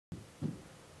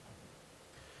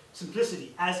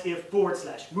Simplicity, as if forward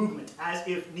slash. Movement, as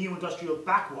if neo-industrial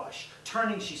backwash.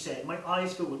 Turning, she said, my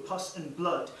eyes filled with pus and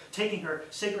blood, taking her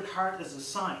sacred heart as a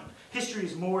sign. History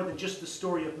is more than just the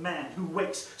story of man who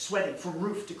wakes, sweating from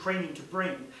roof to cranium to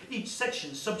brain. Each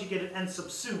section subjugated and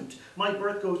subsumed. My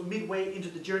birth goes midway into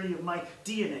the journey of my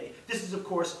DNA. This is, of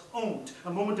course, owned. A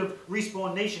moment of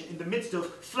respawnation in the midst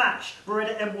of flash.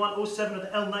 Beretta M107 of the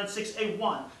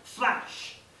L96A1.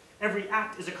 Flash. Every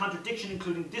act is a contradiction,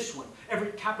 including this one.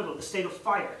 Every capital a state of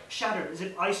fire, shattered as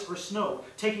if ice or snow,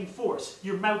 taking force,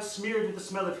 your mouth smeared with the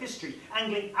smell of history,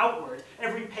 angling outward,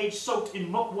 every page soaked in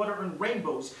muck water and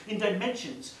rainbows, in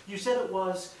dimensions. You said it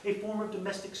was a form of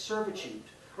domestic servitude,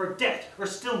 or death, or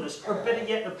stillness, or better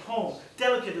yet, a poem,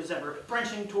 delicate as ever,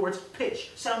 branching towards pitch,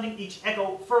 sounding each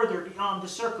echo further beyond the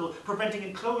circle, preventing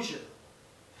enclosure.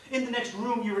 In the next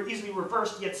room you were easily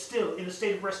reversed, yet still in a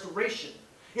state of restoration.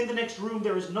 In the next room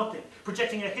there is nothing,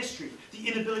 projecting a history, the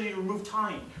inability to remove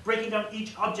time, breaking down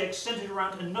each object centered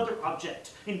around another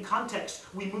object. In context,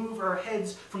 we move our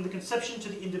heads from the conception to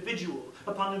the individual.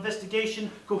 Upon investigation,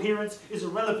 coherence is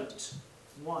irrelevant.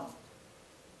 1.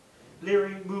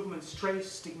 Leering movements trace,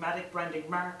 stigmatic branding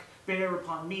mark, bear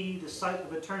upon me the sight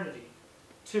of eternity.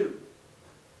 2.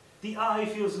 The eye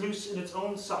feels loose in its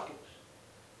own socket.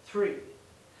 3.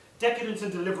 Decadence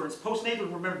and deliverance,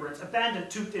 postnatal remembrance, abandoned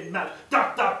tooth in mouth,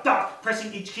 dot, dot, dot,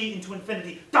 pressing each key into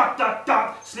infinity, dot, dot,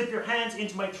 dot, slip your hands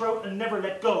into my throat and never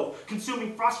let go,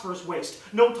 consuming phosphorus waste,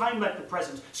 no time like the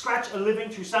present, scratch a living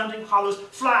through sounding hollows,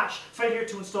 flash, failure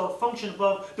to install function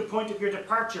above the point of your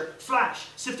departure, flash,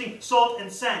 sifting salt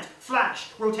and sand,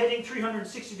 flash, rotating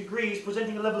 360 degrees,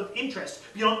 presenting a level of interest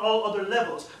beyond all other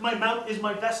levels. My mouth is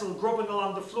my vessel groping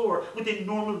along the floor within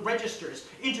normal registers.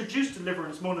 Introduce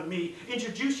deliverance, mon ami,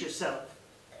 introduce yourself.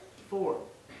 4.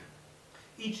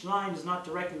 Each line is not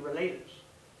directly related.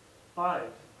 5.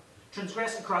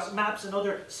 Transgress across maps and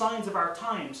other signs of our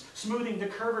times, smoothing the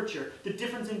curvature, the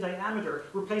difference in diameter,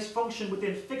 replace function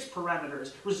within fixed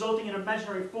parameters, resulting in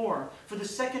imaginary form. For the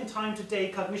second time today,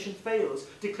 cognition fails,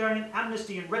 declaring an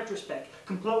amnesty in retrospect,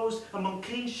 composed among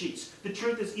clean sheets. The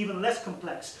truth is even less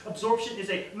complex. Absorption is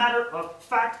a matter of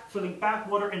fact, filling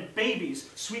bathwater and babies.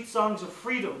 Sweet songs of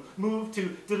freedom move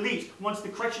to delete once the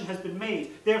correction has been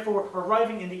made, therefore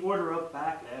arriving in the order of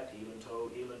back, left, heel and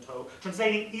toe,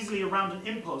 translating easily around an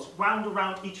impulse, wound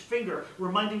around each finger,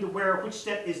 reminding the wearer which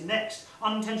step is next.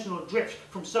 Unintentional drift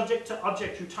from subject to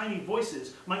object through tiny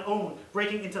voices, my own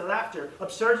breaking into laughter,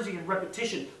 absurdity and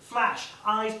repetition, flash,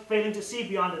 eyes failing to see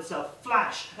beyond itself,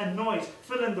 flash and noise,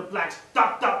 fill in the blanks,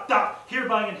 dot, dot, dot,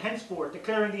 hereby and henceforth,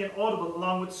 declaring the inaudible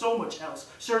along with so much else,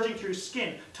 surging through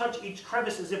skin, touch each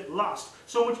crevice as if lost,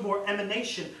 so much more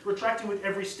emanation, retracting with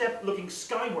every step, looking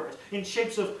skyward, in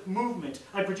shapes of movement.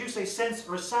 I produce a sense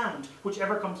or a sound,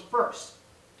 whichever comes first.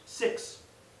 6.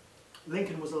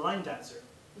 Lincoln was a line dancer.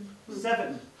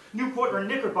 7. Newport or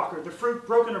Knickerbocker, the fruit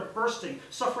broken or bursting,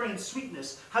 suffering and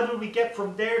sweetness. How did we get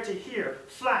from there to here?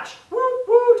 Flash, woot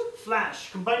woot,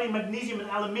 flash, combining magnesium and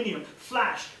aluminium,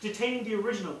 flash, detaining the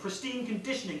original, pristine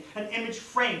conditioning, an image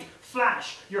framed,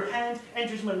 flash, your hand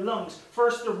enters my lungs,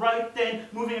 first the right, then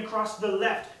moving across the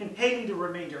left, inhaling the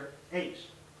remainder. 8.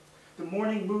 The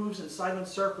morning moves in silent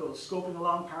circles, scoping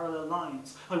along parallel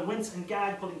lines. I wince and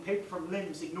gag, pulling paper from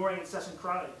limbs, ignoring incessant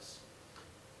cries.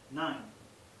 9.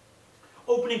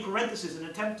 Opening parentheses in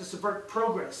an attempt to subvert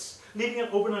progress, leaving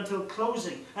it open until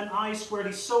closing, an eye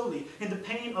squarely solely, in the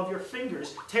pain of your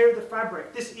fingers, tear the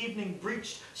fabric, this evening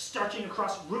breached, starching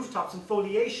across rooftops and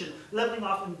foliation, leveling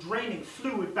off and draining,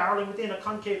 fluid barreling within a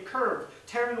concave curve,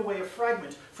 tearing away a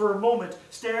fragment, for a moment,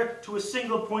 stare to a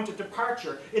single point of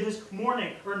departure. It is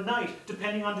morning or night,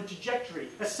 depending on the trajectory,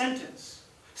 a sentence.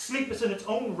 Sleepless in its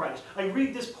own right, I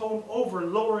read this poem over,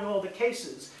 lowering all the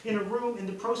cases, in a room in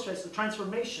the process of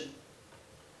transformation.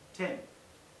 10.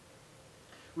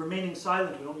 Remaining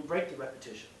silent would only break the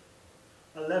repetition.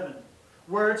 11.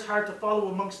 Words hard to follow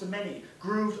amongst the many,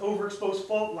 grooved overexposed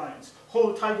fault lines,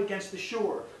 hold tight against the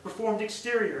shore, performed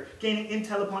exterior, gaining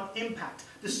intel upon impact,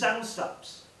 the sound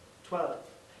stops. 12.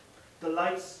 The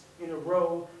lights in a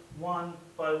row, one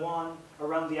by one,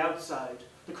 around the outside,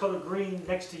 the color green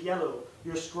next to yellow,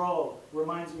 your scrawl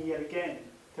reminds me yet again.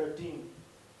 13.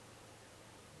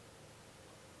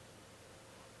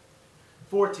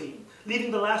 14. Leaving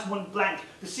the last one blank,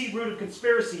 the seed root of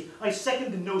conspiracy, I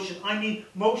second the notion, I mean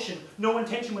motion, no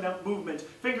intention without movement,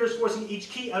 fingers forcing each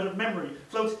key out of memory,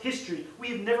 floats history, we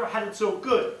have never had it so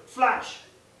good, flash.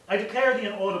 I declare the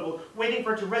inaudible, waiting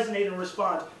for it to resonate and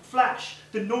respond, flash,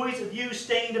 the noise of you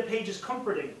staying the pages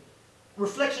comforting.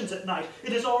 Reflections at night.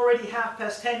 It is already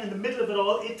 10:30. In the middle of it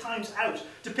all, it times out,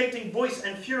 depicting voice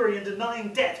and fury and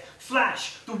denying death.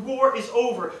 Flash. The war is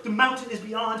over. The mountain is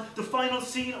beyond. The final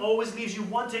scene always leaves you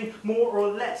wanting more or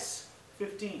less.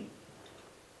 15.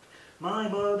 My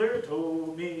mother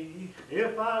told me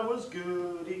if I was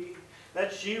goody,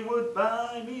 that she would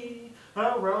buy me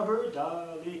a rubber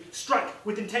dolly. Strike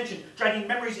with intention, dragging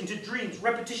memories into dreams.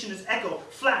 Repetition is echo.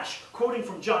 Flash, quoting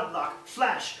from John Locke.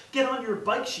 Flash, get on your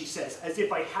bike, she says, as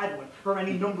if I had one, or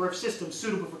any number of systems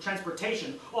suitable for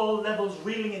transportation. All levels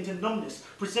reeling into numbness.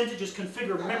 Percentages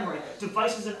configure memory.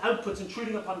 Devices and outputs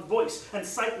intruding upon voice. And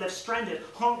sight left stranded,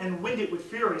 hung and winded with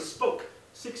fury, spoke.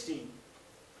 16.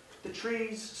 The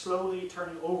trees slowly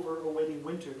turning over, awaiting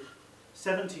winter.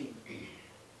 17.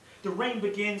 The rain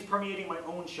begins permeating my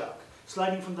own shock.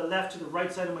 Sliding from the left to the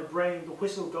right side of my brain, the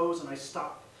whistle goes and I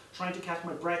stop, trying to catch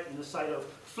my breath in the sight of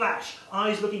flash,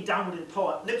 eyes looking downward in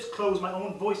thought, lips closed, my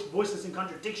own voice voiceless in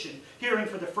contradiction, hearing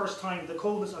for the first time the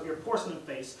coldness of your porcelain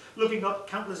face, looking up,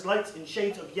 countless lights in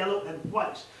shades of yellow and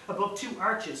white. Above 2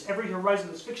 arches, every horizon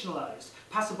is fictionalized,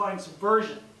 pacifying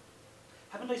subversion.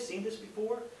 Haven't I seen this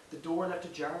before? The door left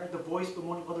ajar, the voice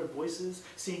bemoaning other voices,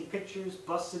 seeing pictures,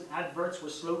 busts and adverts where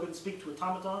slogans speak to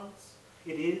automatons.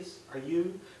 It is, are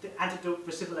you, the antidote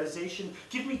for civilization?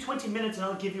 Give me 20 minutes and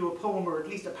I'll give you a poem or at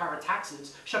least a pair of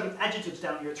taxes, shoving adjectives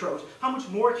down your throat. How much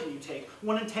more can you take?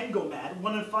 1 in 10 go mad,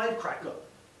 1 in 5 crack up.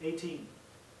 18.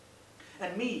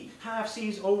 And me, half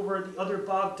seas over, the other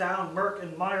bogged down, murk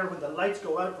and mire when the lights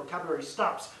go out, vocabulary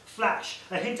stops. Flash,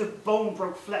 a hint of bone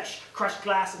broke flesh, crushed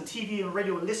glass and TV and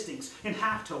radio listings, in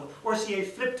halftone, RCA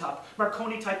flip top,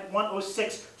 Marconi type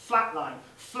 106, flatline.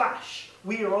 Flash,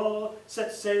 we are all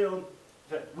set sail.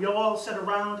 We all set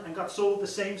around and got sold the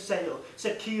same sail,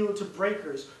 set keel to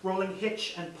breakers, rolling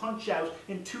hitch and punch out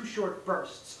in 2 short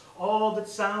bursts. All that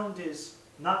sound is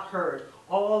not heard,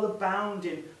 all abound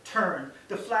in turn.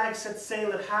 The flag set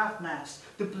sail at half-mast,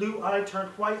 the blue eye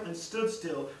turned white and stood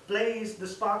still, blazed the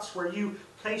spots where you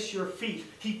place your feet,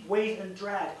 heap weight and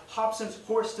drag, Hobson's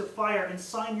horse to fire and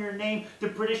sign your name, the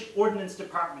British Ordnance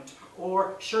Department,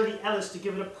 or Shirley Ellis to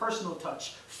give it a personal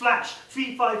touch. Flash,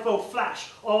 fee-fi-fo, flash,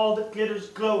 all that glitters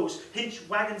glows, hinch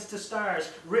wagons to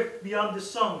stars, rift beyond the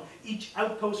sun, each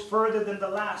outpost further than the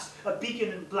last, a beacon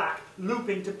in black,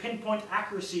 looping to pinpoint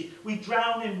accuracy. We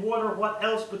drown in water, what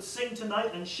else but sing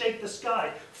tonight and shake the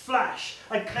sky. Flash,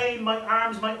 I claim my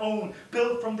arms my own,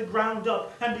 built from the ground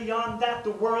up, and beyond that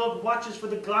the world watches for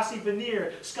the glossy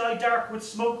veneer, sky dark with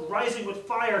smoke rising with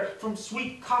fire, from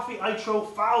sweet coffee I trow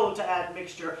foul to add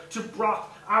mixture, to broth,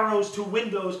 arrows to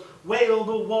windows, wail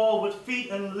the wall with feet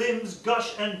and limbs,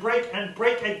 gush and break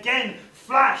again.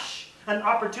 Flash, an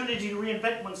opportunity to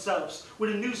reinvent oneself,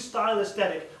 with a new style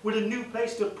aesthetic, with a new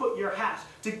place to put your hat,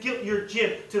 to gilt your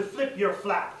jib, to flip your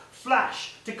flap.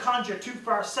 Flash, to conjure too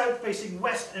far south facing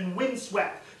west and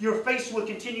windswept. Your face will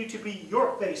continue to be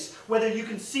your face, whether you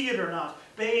can see it or not.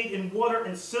 Bathe in water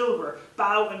and silver,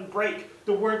 bow and break.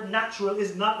 The word natural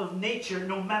is not of nature,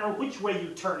 no matter which way you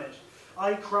turn it.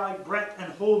 I cry breath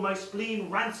and hold my spleen,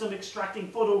 ransom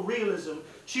extracting photorealism.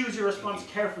 Choose your response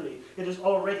carefully. It is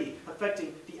already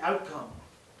affecting the outcome.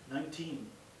 19.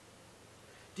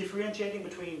 Differentiating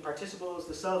between participles,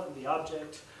 the self and the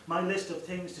object. My list of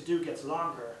things to do gets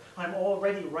longer. I'm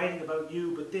already writing about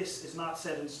you, but this is not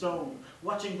set in stone.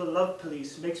 Watching the love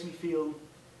police makes me feel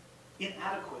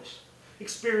inadequate.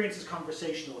 Experience is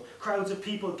conversational. Crowds of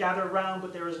people gather around,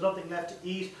 but there is nothing left to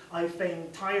eat. I feign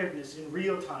tiredness in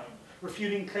real time.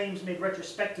 Refuting claims made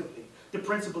retrospectively. The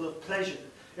principle of pleasure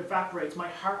evaporates, my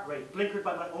heart rate blinkered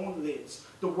by my own lids.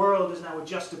 The world is now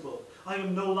adjustable. I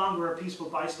am no longer a peaceful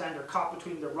bystander caught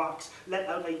between the rocks, let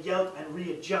out a yelp and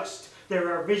readjust.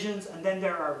 There are visions and then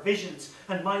there are visions,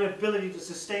 and my ability to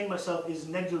sustain myself is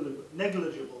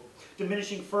negligible.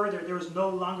 Diminishing further, there is no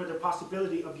longer the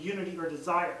possibility of unity or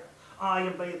desire. I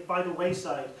am by the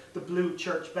wayside, the blue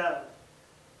church bell.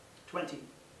 20.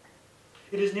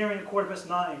 It is nearing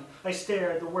 9:15. I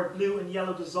stare, the word blue and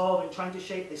yellow dissolving, trying to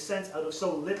shape a sense out of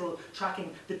so little,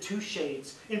 tracking the 2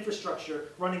 shades, infrastructure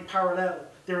running parallel.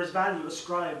 There is value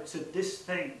ascribed to this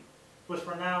thing. But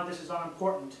for now, this is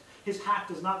unimportant. His hat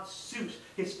does not suit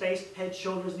his face, head,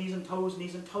 shoulders, knees and toes,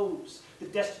 knees and toes. The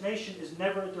destination is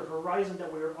never the horizon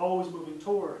that we are always moving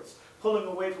towards, pulling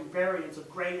away from variants of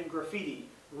grey and graffiti.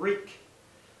 Reek.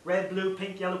 Red, blue,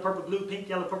 pink, yellow, purple, blue, pink,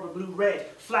 yellow, purple, blue, red.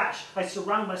 Flash. I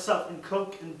surround myself in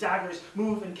cloak and daggers,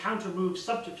 move and counter-move,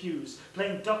 subterfuge,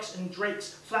 playing ducks and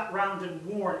drakes, flat, round and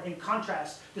worn. In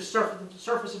contrast, the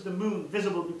surface of the moon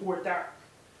visible before dark.